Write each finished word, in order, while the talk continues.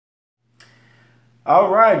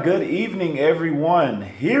All right, good evening, everyone.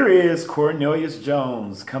 Here is Cornelius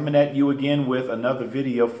Jones coming at you again with another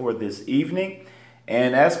video for this evening.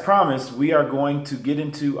 And as promised, we are going to get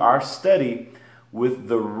into our study with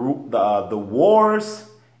the wars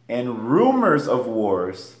and rumors of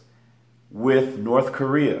wars with North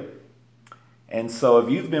Korea. And so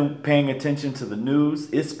if you've been paying attention to the news,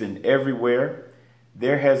 it's been everywhere.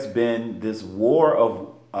 There has been this war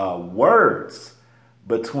of words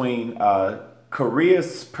between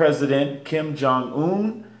Korea's President Kim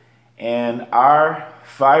Jong-un and our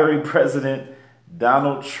fiery President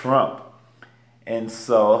Donald Trump. And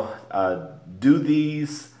so do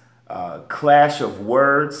these clash of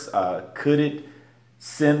words, could it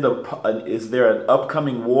send is there an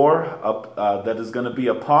upcoming war that is going to be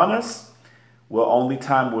upon us? Well, only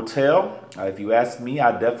time will tell. If you ask me,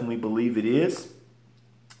 I definitely believe it is.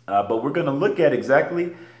 But we're going to look at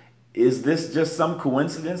exactly, is this just some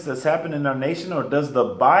coincidence that's happened in our nation, or does the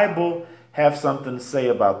Bible have something to say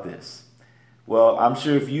about this? Well, I'm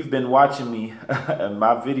sure if you've been watching me and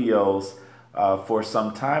my videos for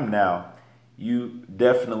some time now, you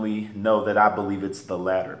definitely know that I believe it's the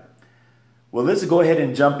latter. Well, let's go ahead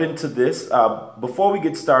and jump into this. Before we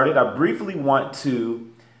get started, I briefly want to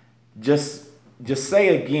just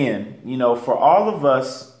say again, for all of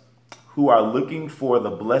us who are looking for the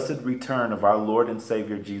blessed return of our Lord and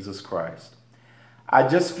Savior Jesus Christ, I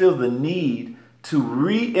just feel the need to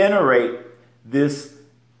reiterate this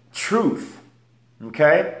truth,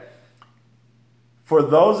 okay? For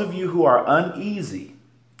those of you who are uneasy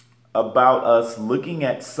about us looking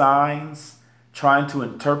at signs, trying to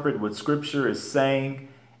interpret what Scripture is saying,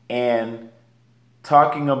 and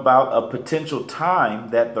talking about a potential time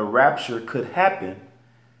that the rapture could happen,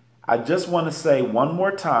 I just want to say one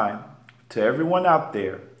more time to everyone out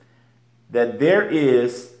there that there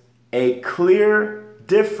is a clear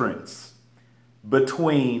difference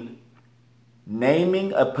between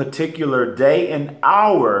naming a particular day and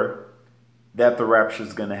hour that the rapture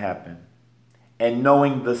is going to happen and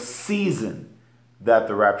knowing the season that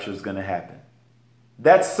the rapture is going to happen.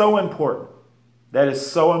 That's so important. That is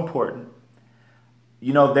so important.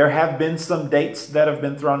 There have been some dates that have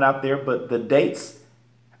been thrown out there, but the dates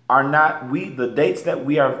are not, the dates that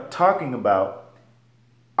we are talking about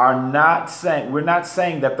are not saying, we're not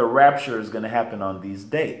saying that the rapture is going to happen on these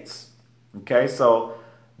dates. Okay, so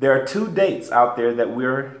there are two dates out there that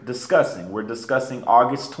we're discussing. We're discussing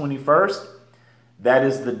August 21st. That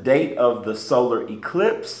is the date of the solar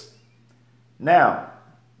eclipse. Now,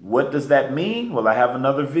 what does that mean? Well, I have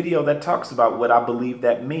another video that talks about what I believe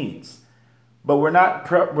that means. But we're not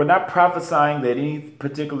prophesying that any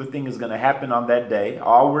particular thing is going to happen on that day.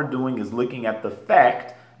 All we're doing is looking at the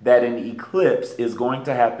fact that an eclipse is going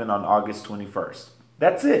to happen on August 21st.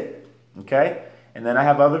 That's it. Okay? And then I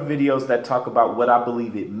have other videos that talk about what I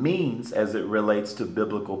believe it means as it relates to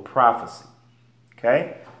biblical prophecy.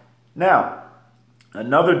 Okay? Now,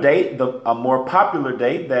 another date, a more popular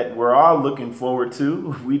date that we're all looking forward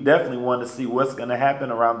to, we definitely want to see what's going to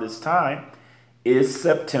happen around this time, is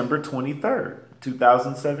September 23rd,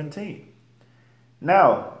 2017.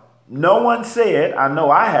 Now, no one said, I know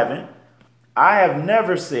I haven't, I have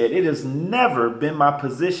never said, it has never been my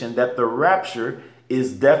position that the rapture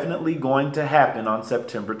is definitely going to happen on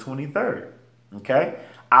September 23rd. Okay?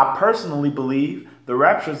 I personally believe the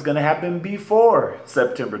rapture is going to happen before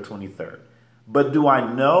September 23rd. But do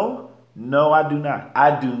I know? No, I do not.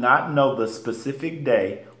 I do not know the specific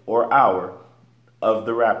day or hour of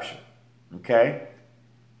the rapture. Okay?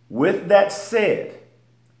 With that said,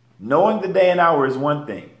 knowing the day and hour is one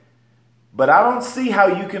thing, but I don't see how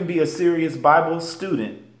you can be a serious Bible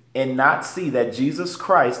student and not see that Jesus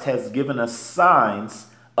Christ has given us signs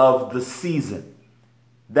of the season.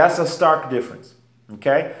 That's a stark difference.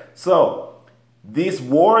 Okay? So, these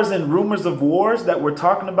wars and rumors of wars that we're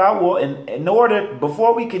talking about, well, in order,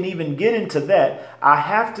 before we can even get into that, I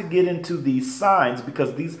have to get into these signs,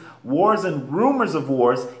 because these wars and rumors of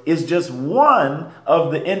wars is just one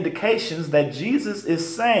of the indications that Jesus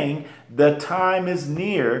is saying the time is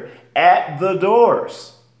near, at the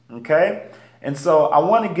doors. Okay? And so I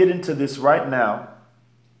want to get into this right now.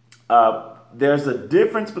 There's a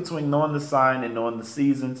difference between knowing the sign and knowing the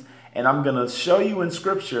seasons, and I'm going to show you in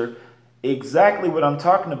Scripture exactly what I'm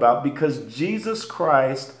talking about, because Jesus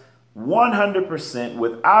Christ, 100%,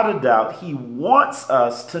 without a doubt, he wants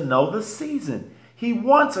us to know the season. He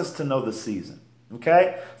wants us to know the season.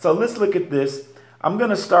 Okay? So let's look at this. I'm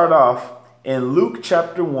going to start off in Luke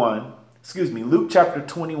chapter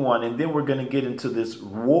 21, and then we're going to get into this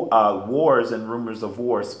wars and rumors of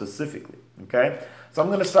war specifically. Okay? So I'm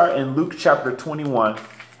going to start in Luke chapter 21,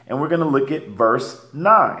 and we're going to look at verse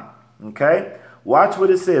 9. Okay? Watch what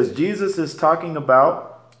it says. Jesus is talking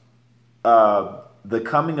about the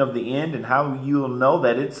coming of the end and how you'll know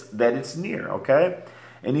that it's near, okay?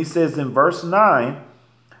 And he says in verse 9,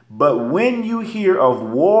 but when you hear of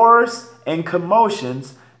wars and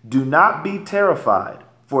commotions, do not be terrified,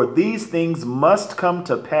 for these things must come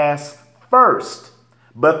to pass first,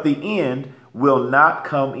 but the end will not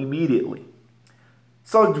come immediately.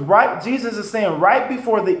 So Jesus is saying right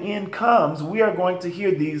before the end comes, we are going to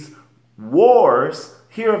hear these wars,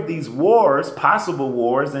 possible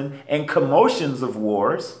wars and commotions of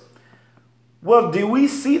wars. Well, do we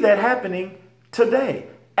see that happening today?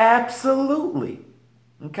 Absolutely.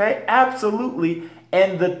 Okay, absolutely.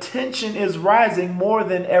 And the tension is rising more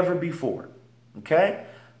than ever before. Okay,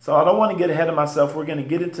 so I don't want to get ahead of myself. We're going to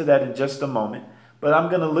get into that in just a moment. But I'm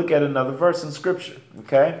going to look at another verse in Scripture.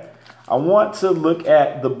 Okay, I want to look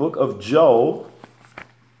at the book of Joel,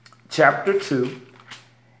 chapter 2.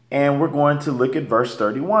 And we're going to look at verse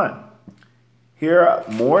 31. Here are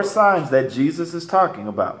more signs that Jesus is talking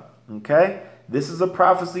about. Okay, this is a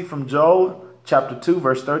prophecy from Joel chapter 2,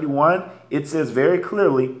 verse 31. It says very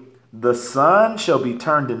clearly, the sun shall be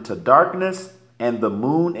turned into darkness and the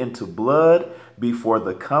moon into blood before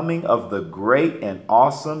the coming of the great and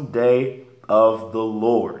awesome day of the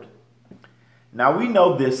Lord. Now we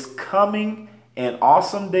know this coming and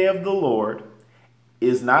awesome day of the Lord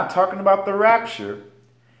is not talking about the rapture.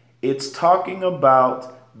 It's talking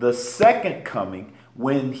about the second coming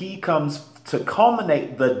when he comes to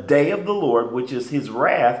culminate the day of the Lord, which is his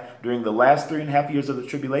wrath during the last 3.5 years of the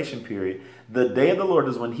tribulation period. The day of the Lord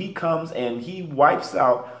is when he comes and he wipes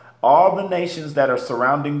out all the nations that are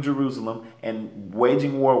surrounding Jerusalem and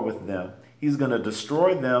waging war with them. He's going to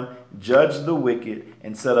destroy them, judge the wicked,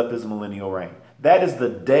 and set up his millennial reign. That is the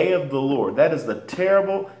day of the Lord. That is the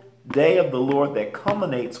terrible day of the Lord that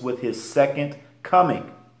culminates with his second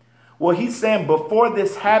coming. Well, he's saying before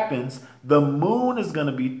this happens, the moon is going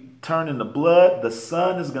to be turned into blood. The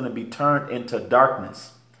sun is going to be turned into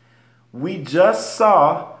darkness. We just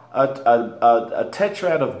saw a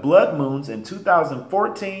tetrad of blood moons in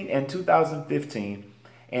 2014 and 2015.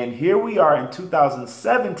 And here we are in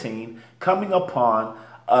 2017 coming upon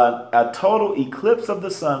a total eclipse of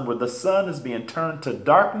the sun where the sun is being turned to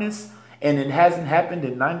darkness, and it hasn't happened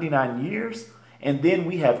in 99 years. And then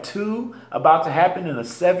we have two about to happen in a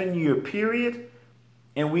 7-year period.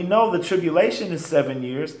 And we know the tribulation is 7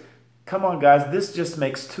 years. Come on, guys, this just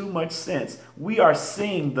makes too much sense. We are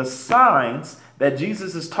seeing the signs that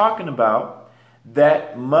Jesus is talking about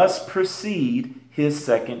that must precede his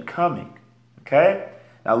second coming. Okay?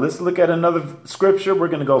 Now let's look at another scripture. We're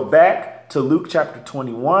going to go back to Luke chapter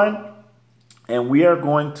 21, and we are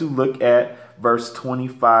going to look at verse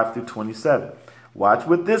 25 through 27. Watch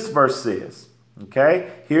what this verse says.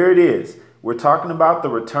 Okay? Here it is. We're talking about the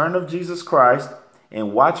return of Jesus Christ,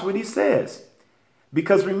 and watch what he says.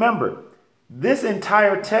 Because remember, this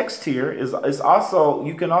entire text here is also,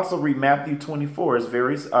 you can also read Matthew 24.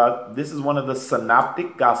 This is one of the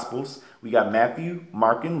synoptic gospels. We got Matthew,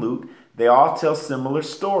 Mark, and Luke. They all tell similar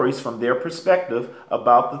stories from their perspective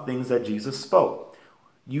about the things that Jesus spoke.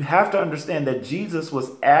 You have to understand that Jesus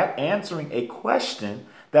was answering a question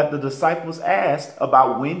that the disciples asked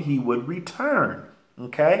about when he would return.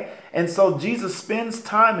 Okay, and so Jesus spends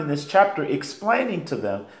time in this chapter explaining to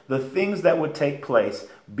them the things that would take place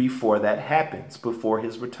before that happens, before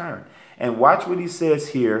his return. And watch what he says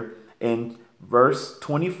here in verse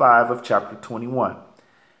 25 of chapter 21.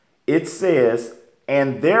 It says,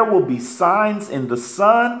 and there will be signs in the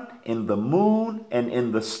sun, in the moon, and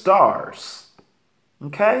in the stars.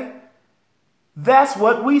 Okay, that's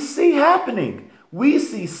what we see happening. We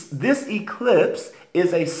see this eclipse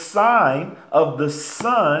is a sign of the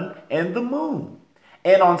sun and the moon.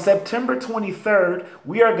 And on September 23rd,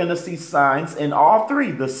 we are going to see signs in all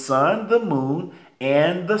three, the sun, the moon,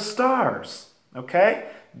 and the stars. Okay?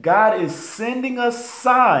 God is sending us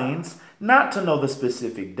signs not to know the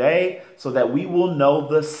specific day so that we will know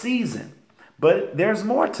the season. But there's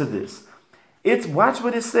more to this. Watch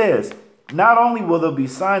what it says. Not only will there be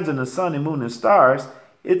signs in the sun and moon and stars,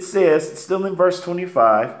 it says, still in verse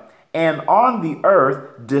 25, and on the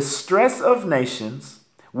earth, distress of nations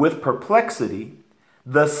with perplexity,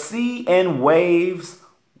 the sea and waves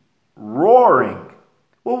roaring.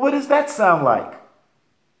 Well, what does that sound like?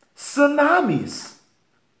 Tsunamis.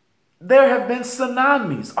 There have been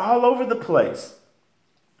tsunamis all over the place.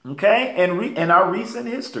 Okay? And in our recent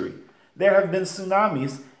history, there have been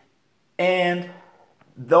tsunamis, and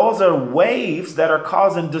those are waves that are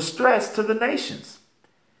causing distress to the nations.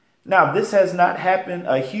 Now, this has not happened,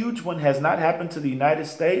 a huge one has not happened to the United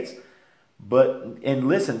States, And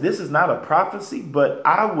listen, this is not a prophecy, but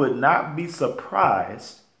I would not be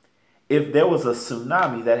surprised if there was a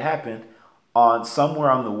tsunami that happened on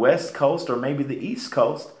somewhere on the West Coast or maybe the East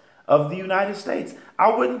Coast of the United States.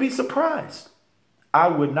 I wouldn't be surprised. I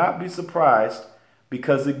would not be surprised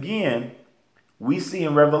because, again, we see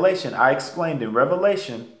in Revelation, I explained in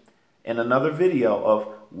Revelation in another video of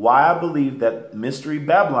why I believe that Mystery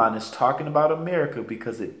Babylon is talking about America,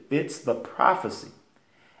 because it fits the prophecy.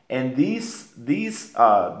 And these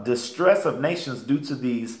distress of nations due to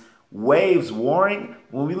these waves warring,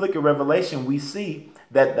 when we look at Revelation, we see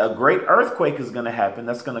that a great earthquake is going to happen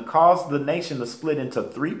that's going to cause the nation to split into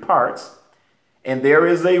 3 parts. And there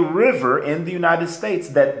is a river in the United States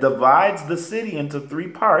that divides the city into 3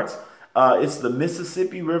 parts. It's the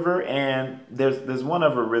Mississippi River, and there's one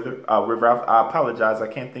other river. I apologize, I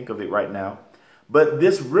can't think of it right now. But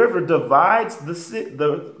this river divides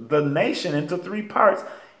the nation into 3 parts.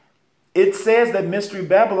 It says that Mystery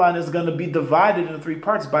Babylon is going to be divided into 3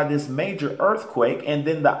 parts by this major earthquake, and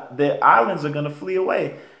then the islands are going to flee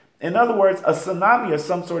away. In other words, a tsunami of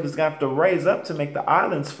some sort is going to have to raise up to make the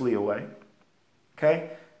islands flee away.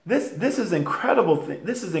 Okay, this is incredible.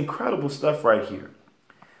 This is incredible stuff right here.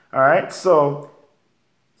 All right, so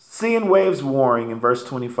seeing waves warring in verse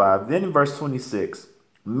 25, then in verse 26,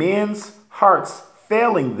 men's hearts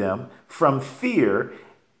failing them from fear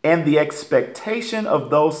and the expectation of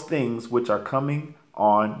those things which are coming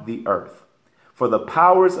on the earth. For the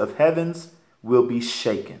powers of heavens will be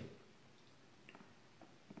shaken.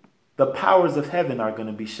 The powers of heaven are going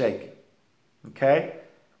to be shaken. Okay?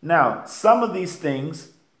 Now, some of these things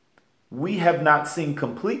we have not seen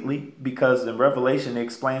completely, because in Revelation it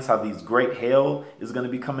explains how these great hail is going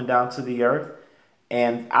to be coming down to the earth.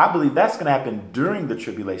 And I believe that's going to happen during the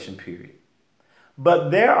tribulation period. But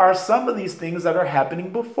there are some of these things that are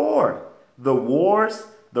happening before. The wars,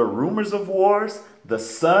 the rumors of wars, the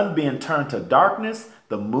sun being turned to darkness,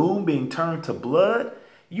 the moon being turned to blood.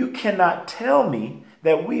 You cannot tell me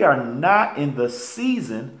that we are not in the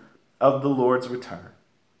season of the Lord's return.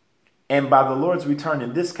 And by the Lord's return,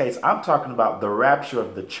 in this case, I'm talking about the rapture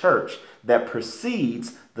of the church that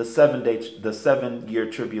precedes the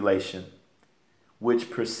 7-year tribulation, which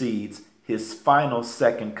precedes his final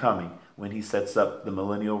second coming, when he sets up the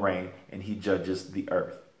millennial reign and he judges the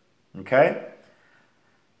earth. Okay?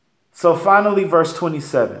 So finally, verse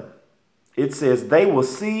 27, it says, they will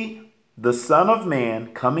see the Son of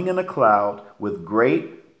Man coming in a cloud with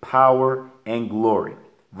great power and glory.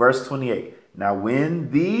 Verse 28, now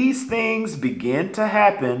when these things begin to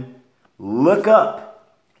happen, look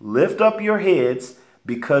up, lift up your heads,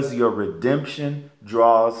 because your redemption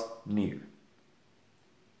draws near.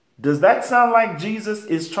 Does that sound like Jesus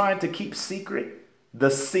is trying to keep secret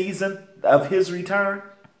the season of his return?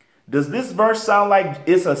 Does this verse sound like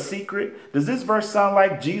it's a secret? Does this verse sound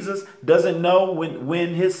like Jesus doesn't know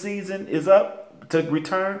when his season is up to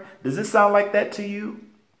return? Does this sound like that to you?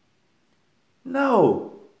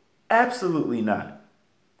 No, absolutely not.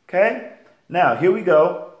 Okay? Now, here we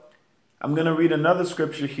go. I'm going to read another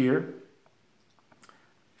scripture here.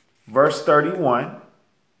 Verse 31.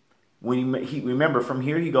 Remember, from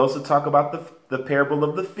here he goes to talk about the parable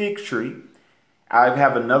of the fig tree. I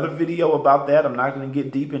have another video about that. I'm not going to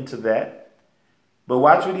get deep into that. But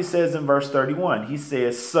watch what he says in verse 31. He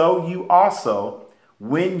says, so you also,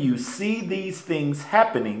 when you see these things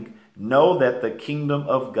happening, know that the kingdom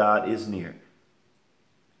of God is near.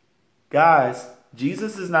 Guys,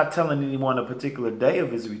 Jesus is not telling anyone a particular day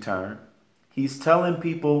of his return. He's telling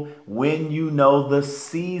people when you know the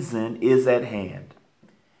season is at hand.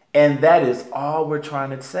 And that is all we're trying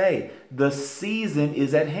to say. The season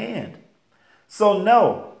is at hand. So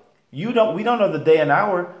no, we don't know the day and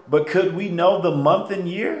hour, but could we know the month and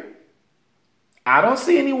year? I don't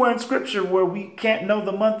see anywhere in scripture where we can't know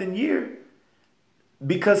the month and year,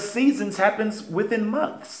 because seasons happens within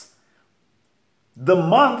months. The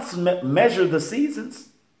months measure the seasons.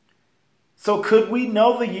 So could we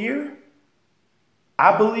know the year?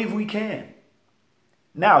 I believe we can.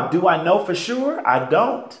 Now, do I know for sure? I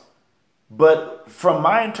don't. But from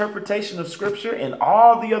my interpretation of scripture and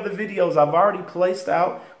all the other videos I've already placed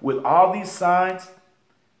out with all these signs,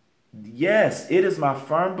 yes, it is my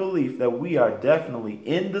firm belief that we are definitely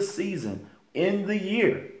in the season, in the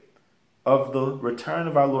year of the return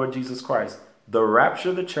of our Lord Jesus Christ, the rapture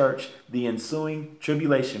of the church, the ensuing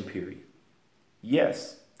tribulation period.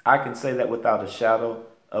 Yes, I can say that without a shadow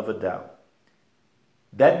of a doubt.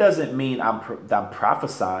 That doesn't mean I'm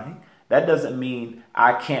prophesying. That doesn't mean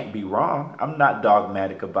I can't be wrong. I'm not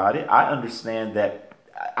dogmatic about it. I understand that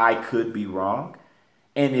I could be wrong.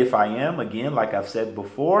 And if I am, again, like I've said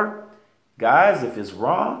before, guys, if it's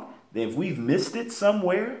wrong, If we've missed it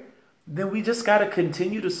somewhere, then we just got to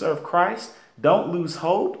continue to serve Christ. Don't lose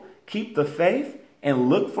hope. Keep the faith and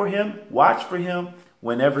look for him. Watch for him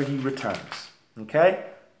whenever he returns. Okay?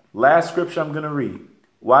 Last scripture I'm going to read.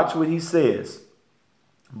 Watch what he says.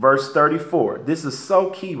 Verse 34. This is so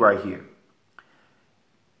key right here.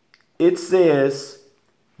 It says,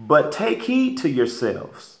 but take heed to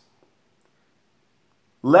yourselves,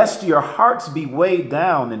 lest your hearts be weighed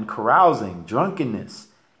down in carousing, drunkenness,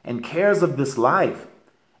 and cares of this life,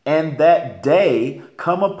 and that day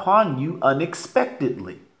come upon you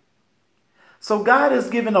unexpectedly. So God is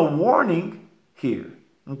giving a warning here,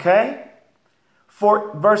 okay?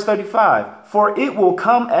 For verse 35, for it will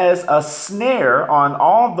come as a snare on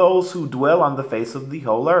all those who dwell on the face of the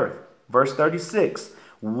whole earth. Verse 36,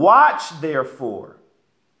 watch therefore.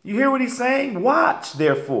 You hear what he's saying? Watch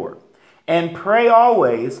therefore, and pray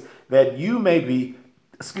always that you may be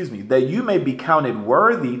counted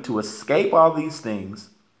worthy to escape all these things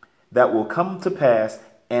that will come to pass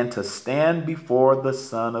and to stand before the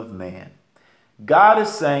Son of Man. God is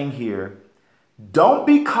saying here, don't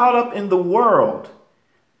be caught up in the world.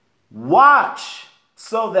 Watch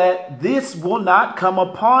so that this will not come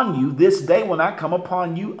upon you. This day will not come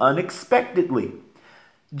upon you unexpectedly.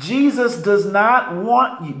 Jesus does not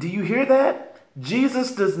want you. Do you hear that?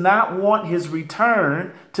 Jesus does not want his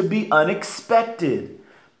return to be unexpected.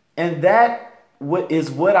 And that is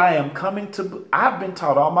what I am coming to. I've been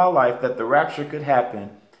taught all my life that the rapture could happen,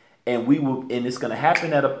 and it's going to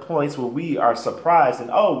happen at a place where we are surprised and,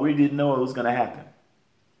 oh, we didn't know it was going to happen.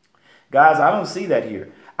 Guys, I don't see that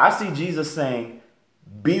here. I see Jesus saying,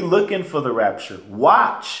 be looking for the rapture.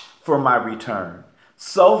 Watch for my return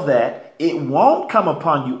so that it won't come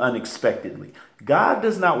upon you unexpectedly. God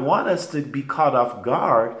does not want us to be caught off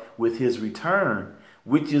guard with his return,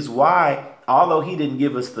 which is why, although he didn't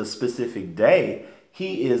give us the specific day,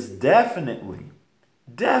 he is definitely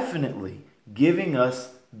giving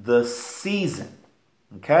us the season.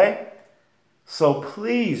 Okay? So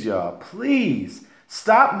please, y'all, please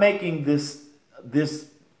stop making this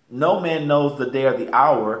no man knows the day or the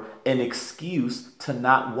hour an excuse to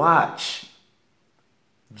not watch.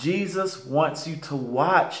 Jesus wants you to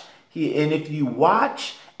watch. And if you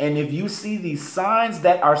watch, and if you see these signs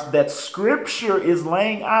that scripture is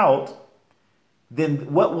laying out,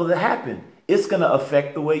 then what will happen? It's going to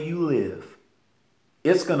affect the way you live.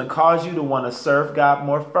 It's going to cause you to want to serve God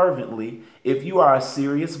more fervently if you are a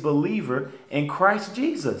serious believer in Christ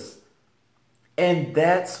Jesus. And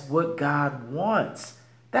that's what God wants.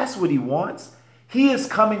 That's what he wants. He is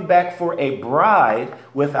coming back for a bride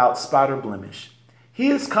without spot or blemish. He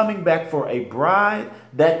is coming back for a bride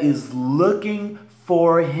that is looking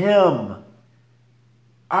for him.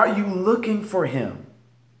 Are you looking for him?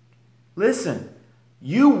 Listen,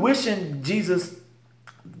 you wishing Jesus.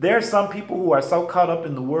 There are some people who are so caught up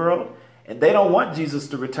in the world and they don't want Jesus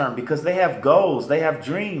to return because they have goals, they have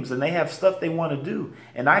dreams, and they have stuff they want to do.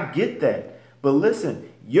 And I get that. But listen,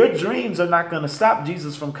 your dreams are not going to stop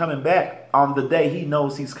Jesus from coming back on the day he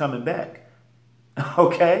knows he's coming back.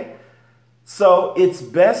 Okay? So it's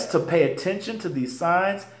best to pay attention to these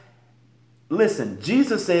signs. Listen,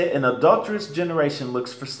 Jesus said an adulterous generation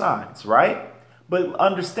looks for signs, right? But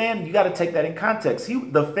understand, you got to take that in context.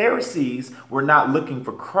 The Pharisees were not looking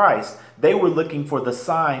for Christ. They were looking for the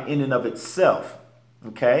sign in and of itself.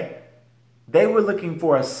 Okay? They were looking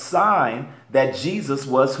for a sign that Jesus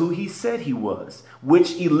was who he said he was,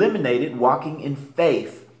 which eliminated walking in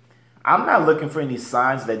faith. I'm not looking for any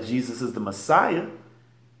signs that Jesus is the Messiah.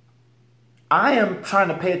 I am trying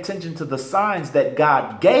to pay attention to the signs that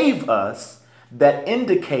God gave us that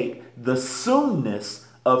indicate the soonness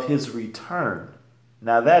of his return.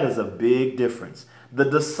 Now that is a big difference. The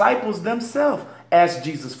disciples themselves asked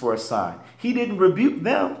Jesus for a sign. He didn't rebuke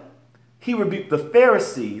them. He rebuked the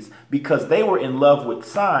Pharisees because they were in love with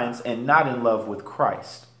signs and not in love with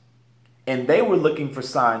Christ. And they were looking for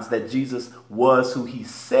signs that Jesus was who he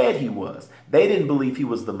said he was. They didn't believe he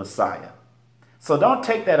was the Messiah. So don't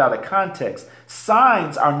take that out of context.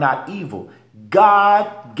 Signs are not evil.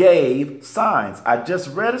 God gave signs. I just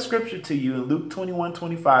read a scripture to you in Luke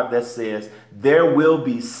 21:25 that says, there will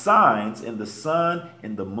be signs in the sun,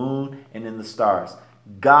 in the moon, and in the stars.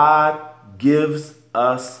 God gives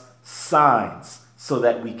us signs so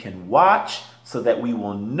that we can watch, so that we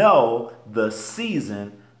will know the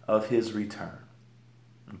season of his return.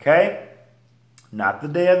 Okay? Not the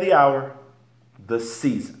day or the hour, the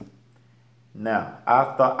season. Now,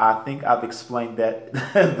 I think I've explained that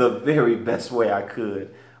the very best way I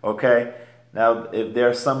could. Okay? Now, if there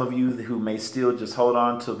are some of you who may still just hold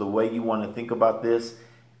on to the way you want to think about this,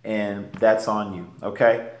 and that's on you.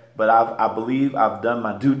 Okay? But I believe I've done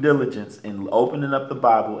my due diligence in opening up the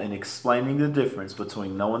Bible and explaining the difference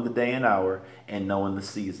between knowing the day and hour and knowing the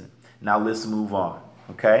season. Now let's move on,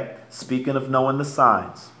 okay? Speaking of knowing the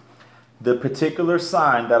signs, the particular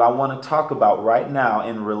sign that I want to talk about right now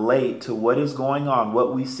and relate to what is going on,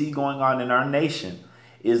 what we see going on in our nation,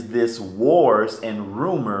 is this wars and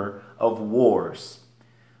rumor of wars.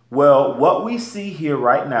 Well, what we see here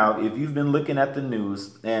right now, if you've been looking at the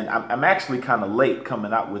news, and I'm actually kind of late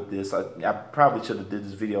coming out with this. I probably should have did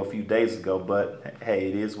this video a few days ago, but hey,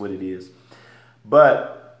 it is what it is.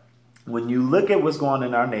 But when you look at what's going on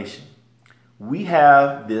in our nation, we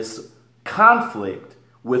have this conflict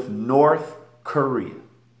with North Korea.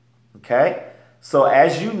 Okay? So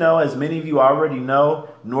as you know, as many of you already know,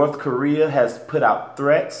 North Korea has put out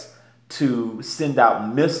threats to send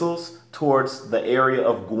out missiles towards the area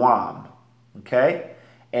of Guam. Okay?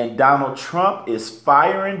 And Donald Trump is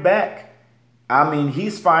firing back. I mean,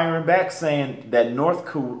 he's firing back saying that North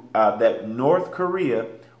Korea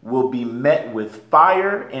will be met with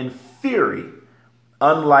fire and fury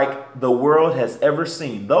unlike the world has ever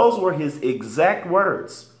seen. Those were his exact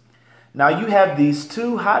words. Now you have these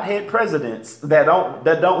two hothead presidents that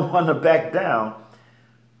don't want to back down,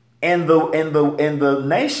 and the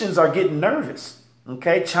nations are getting nervous.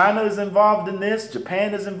 Okay, China is involved in this,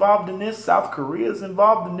 Japan is involved in this, South Korea is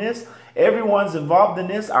involved in this. Everyone's involved in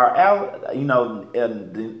this. The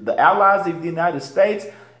allies of the United States.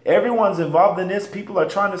 Everyone's involved in this. People are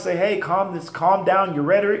trying to say, hey, calm down your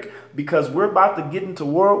rhetoric, because we're about to get into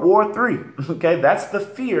World War III. Okay, that's the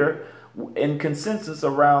fear and consensus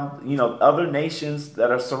around, other nations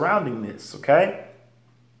that are surrounding this. Okay,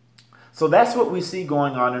 so that's what we see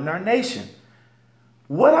going on in our nation.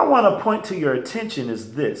 What I want to point to your attention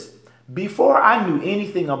is this. Before I knew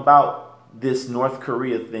anything about this North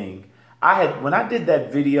Korea thing, when I did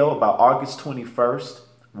that video about August 21st,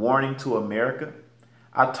 Warning to America,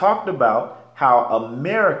 I talked about how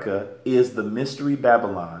America is the mystery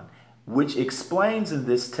Babylon, which explains in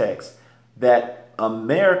this text that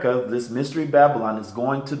America, this mystery Babylon, is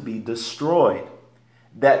going to be destroyed.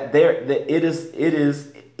 It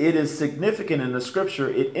is significant in the scripture.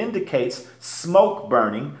 It indicates smoke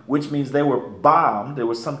burning, which means they were bombed. There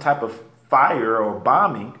was some type of fire or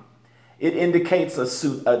bombing. It indicates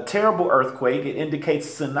a terrible earthquake. It indicates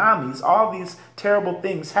tsunamis, all these terrible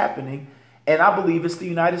things happening. And I believe it's the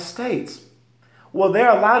United States. Well, there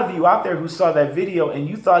are a lot of you out there who saw that video and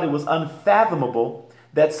you thought it was unfathomable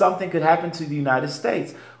that something could happen to the United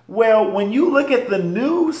States. Well, when you look at the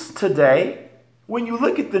news today,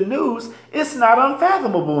 it's not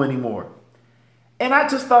unfathomable anymore. And I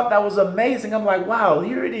just thought that was amazing. I'm like, wow,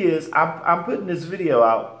 here it is. I'm putting this video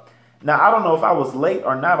out. Now, I don't know if I was late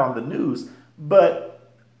or not on the news,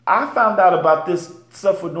 but I found out about this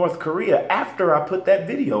stuff with North Korea after I put that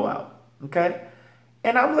video out. Okay?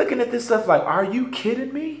 And I'm looking at this stuff like, are you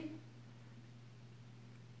kidding me?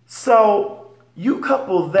 So you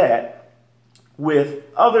couple that with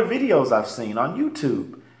other videos I've seen on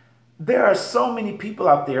YouTube. There are so many people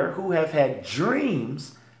out there who have had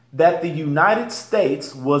dreams that the United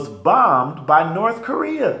States was bombed by North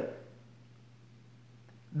Korea.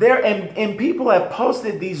 And people have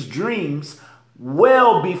posted these dreams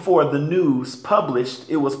well before the news published.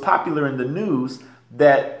 It was popular in the news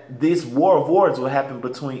that this war of words will happen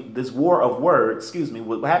between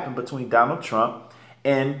Donald Trump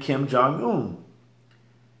and Kim Jong-un.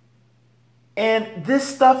 And this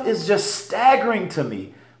stuff is just staggering to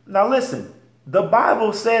me. Now listen, the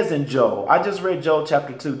Bible says in Joel, I just read Joel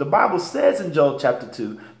chapter 2. The Bible says in Joel chapter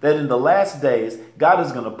 2 that in the last days, God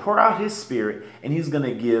is going to pour out his spirit and he's going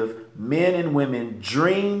to give men and women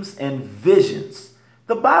dreams and visions.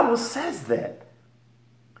 The Bible says that.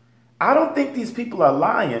 I don't think these people are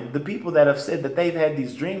lying, the people that have said that they've had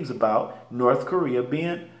these dreams about North Korea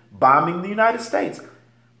bombing the United States.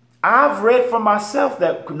 I've read for myself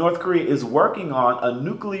that North Korea is working on a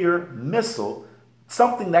nuclear missile,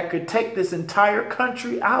 something that could take this entire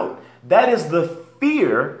country out. That is the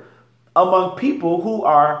fear among people who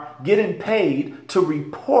are getting paid to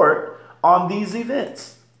report on these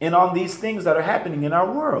events and on these things that are happening in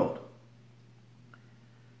our world.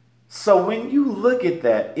 So when you look at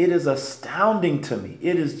that, it is astounding to me.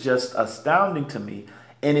 It is just astounding to me.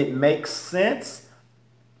 And it makes sense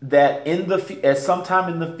that at some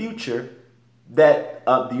time in the future, that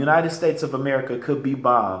the United States of America could be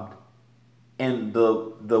bombed. And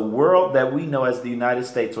the world that we know as the United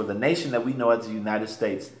States, or the nation that we know as the United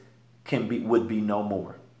States, would be no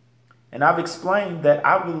more. And I've explained that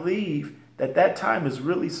I believe that time is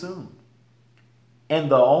really soon. And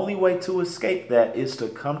the only way to escape that is to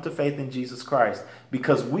come to faith in Jesus Christ,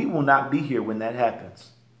 because we will not be here when that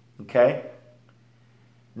happens. Okay.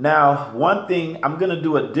 Now, one thing, I'm going to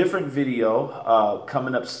do a different video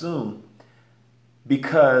coming up soon,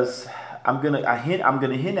 because I'm going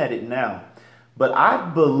to hint at it now. But I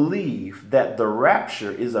believe that the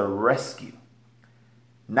rapture is a rescue,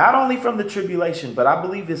 not only from the tribulation, but I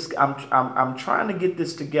believe this. I'm trying to get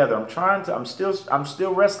this together. I'm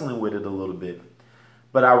still wrestling with it a little bit.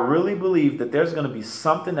 But I really believe that there's going to be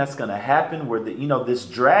something that's going to happen where this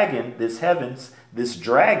dragon, this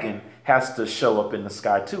dragon has to show up in the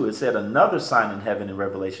sky too. It said another sign in heaven in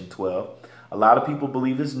Revelation 12. A lot of people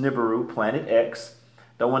believe it's Nibiru, Planet X.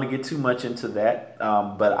 Don't want to get too much into that,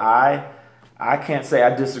 but I can't say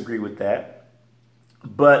I disagree with that.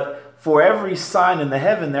 But for every sign in the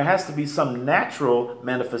heaven, there has to be some natural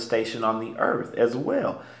manifestation on the earth as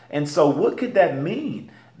well. And so what could that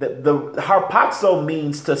mean? The harpazo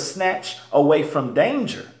means to snatch away from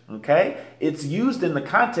danger. Okay, it's used in the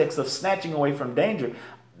context of snatching away from danger.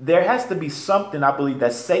 There has to be something, I believe,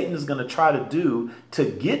 that Satan is going to try to do to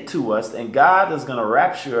get to us, and God is going to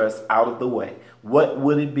rapture us out of the way. What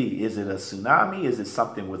would it be? Is it a tsunami? Is it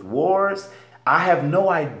something with wars? I have no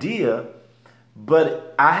idea,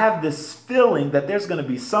 but I have this feeling that there's going to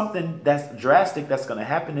be something that's drastic that's going to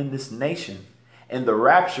happen in this nation, and the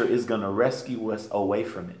rapture is going to rescue us away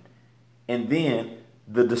from it. And then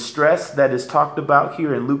the distress that is talked about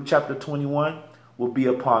here in Luke chapter 21 will be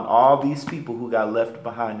upon all these people who got left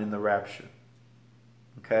behind in the rapture.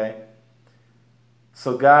 Okay?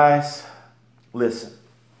 So guys, listen.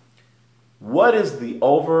 What is the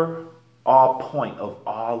overall point of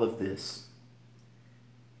all of this?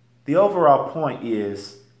 The overall point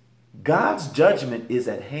is God's judgment is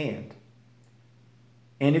at hand.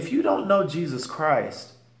 And if you don't know Jesus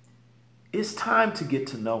Christ, it's time to get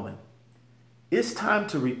to know him. It's time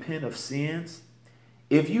to repent of sins.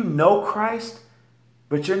 If you know Christ,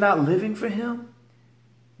 but you're not living for him,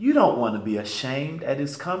 you don't want to be ashamed at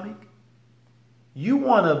his coming. You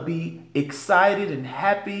want to be excited and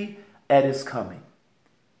happy at his coming.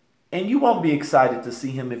 And you won't be excited to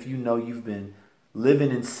see him if you know you've been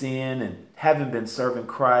living in sin and haven't been serving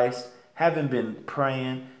Christ, haven't been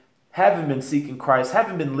praying, haven't been seeking Christ,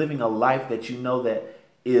 haven't been living a life that you know that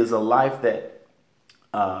is a life that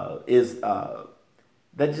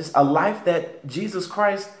just a life that Jesus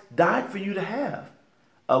Christ died for you to have.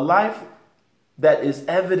 A life that is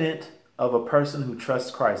evident of a person who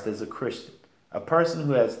trusts Christ as a Christian, a person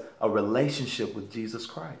who has a relationship with Jesus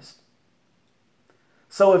Christ.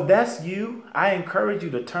 So if that's you, I encourage you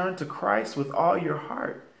to turn to Christ with all your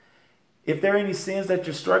heart. If there are any sins that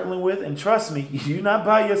you're struggling with, and trust me, you're not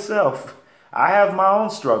by yourself. I have my own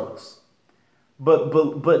struggles. But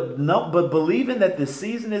believing that the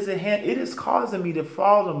season is at hand, it is causing me to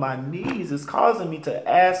fall to my knees. It's causing me to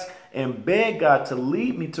ask and beg God to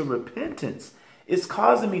lead me to repentance. It's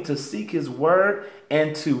causing me to seek his word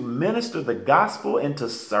and to minister the gospel and to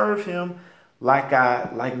serve him like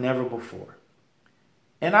never before.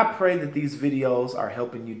 And I pray that these videos are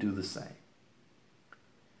helping you do the same.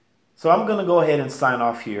 So I'm going to go ahead and sign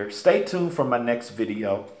off here. Stay tuned for my next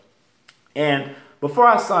video. And before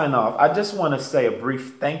I sign off, I just want to say a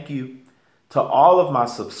brief thank you to all of my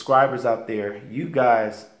subscribers out there. You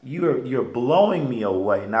guys, you're blowing me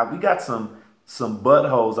away. Now, we got some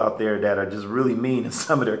buttholes out there that are just really mean in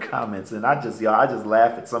some of their comments. And I just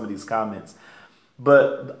laugh at some of these comments.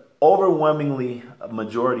 But overwhelmingly, a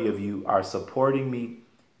majority of you are supporting me.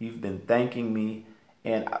 You've been thanking me.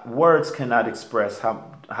 And words cannot express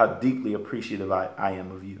how deeply appreciative I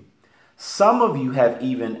am of you. Some of you have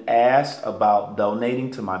even asked about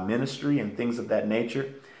donating to my ministry and things of that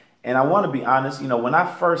nature. And I want to be honest, when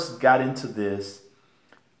I first got into this,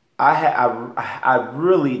 I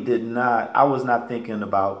really I was not thinking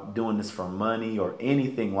about doing this for money or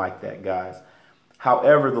anything like that, guys.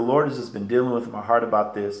 However, the Lord has just been dealing with my heart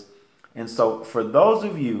about this. And so for those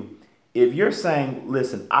of you, if you're saying,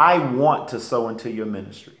 listen, I want to sow into your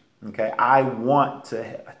ministry, okay, I want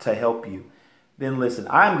to help you, then listen,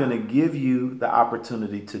 I'm going to give you the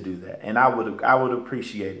opportunity to do that. And I would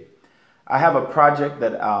appreciate it. I have a project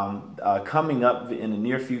that coming up in the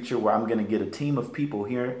near future where I'm going to get a team of people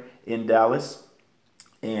here in Dallas.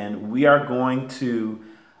 And we are going to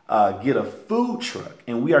get a food truck.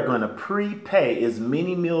 And we are going to prepay as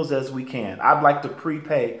many meals as we can. I'd like to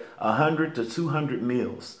prepay 100 to 200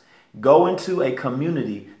 meals. Go into a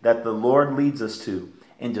community that the Lord leads us to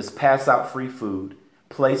and just pass out free food.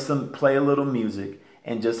 Play a little music,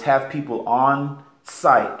 and just have people on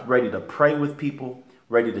site ready to pray with people,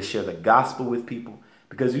 ready to share the gospel with people.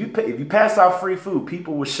 Because if you pass out free food,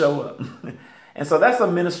 people will show up. And so that's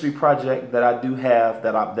a ministry project that I do have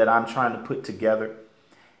that I'm trying to put together.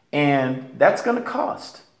 And that's going to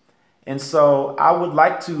cost. And so I would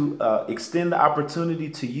like to extend the opportunity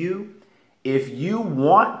to you. If you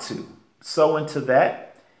want to sow into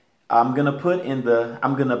that, I'm going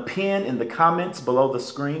to pin in the comments below the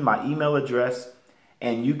screen my email address,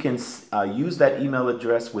 and you can use that email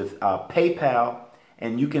address with PayPal,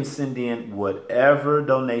 and you can send in whatever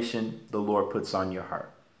donation the Lord puts on your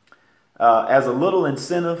heart. As a little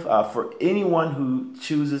incentive for anyone who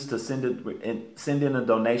chooses to send in a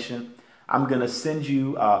donation, I'm going to send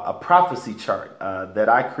you a prophecy chart that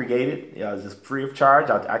I created. It's free of charge.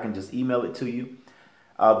 I can just email it to you.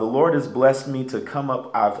 The Lord has blessed me to come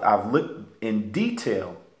up. I've looked in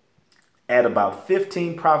detail at about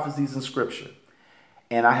 15 prophecies in Scripture.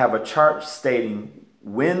 And I have a chart stating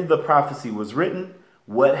when the prophecy was written,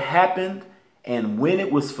 what happened, and when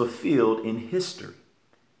it was fulfilled in history.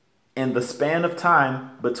 And the span of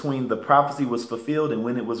time between the prophecy was fulfilled and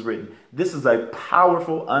when it was written. This is a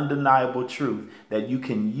powerful, undeniable truth that you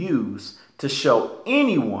can use to show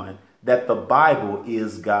anyone that the Bible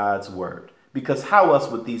is God's word. Because how else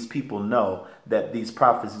would these people know that these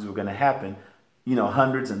prophecies were going to happen,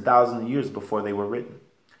 hundreds and thousands of years before they were written?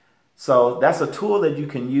 So that's a tool that you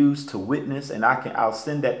can use to witness, and I'll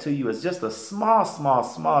send that to you as just a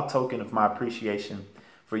small token of my appreciation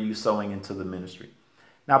for you sowing into the ministry.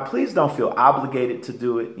 Now, please don't feel obligated to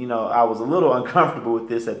do it. I was a little uncomfortable with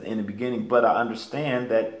this in the beginning, but I understand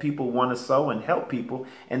that people want to sow and help people,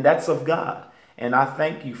 and that's of God. And I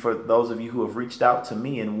thank you for those of you who have reached out to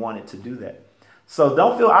me and wanted to do that. So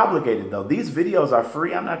don't feel obligated, though. These videos are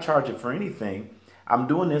free. I'm not charging for anything. I'm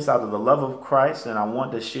doing this out of the love of Christ, and I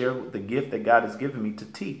want to share the gift that God has given me to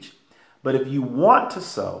teach. But if you want to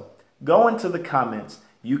sow, go into the comments.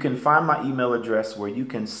 You can find my email address where you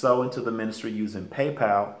can sow into the ministry using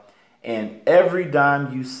PayPal. And every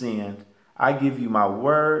dime you send, I give you my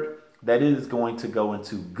word that it is going to go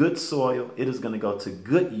into good soil. It is going to go to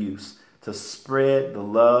good use to spread the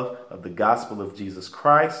love of the gospel of Jesus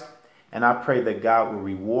Christ. And I pray that God will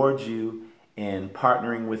reward you in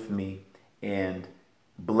partnering with me and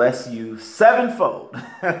bless you sevenfold.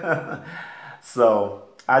 So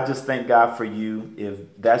I just thank God for you. If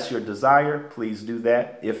that's your desire, please do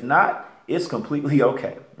that. If not, it's completely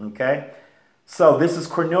okay. Okay. So this is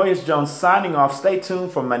Cornelius Jones signing off. Stay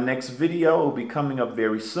tuned for my next video. It will be coming up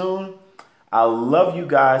very soon. I love you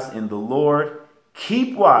guys in the Lord.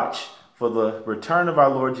 Keep watch, for the return of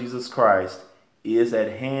our Lord Jesus Christ is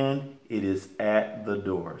at hand. It is at the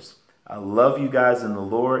doors. I love you guys in the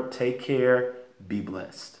Lord. Take care. Be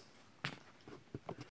blessed.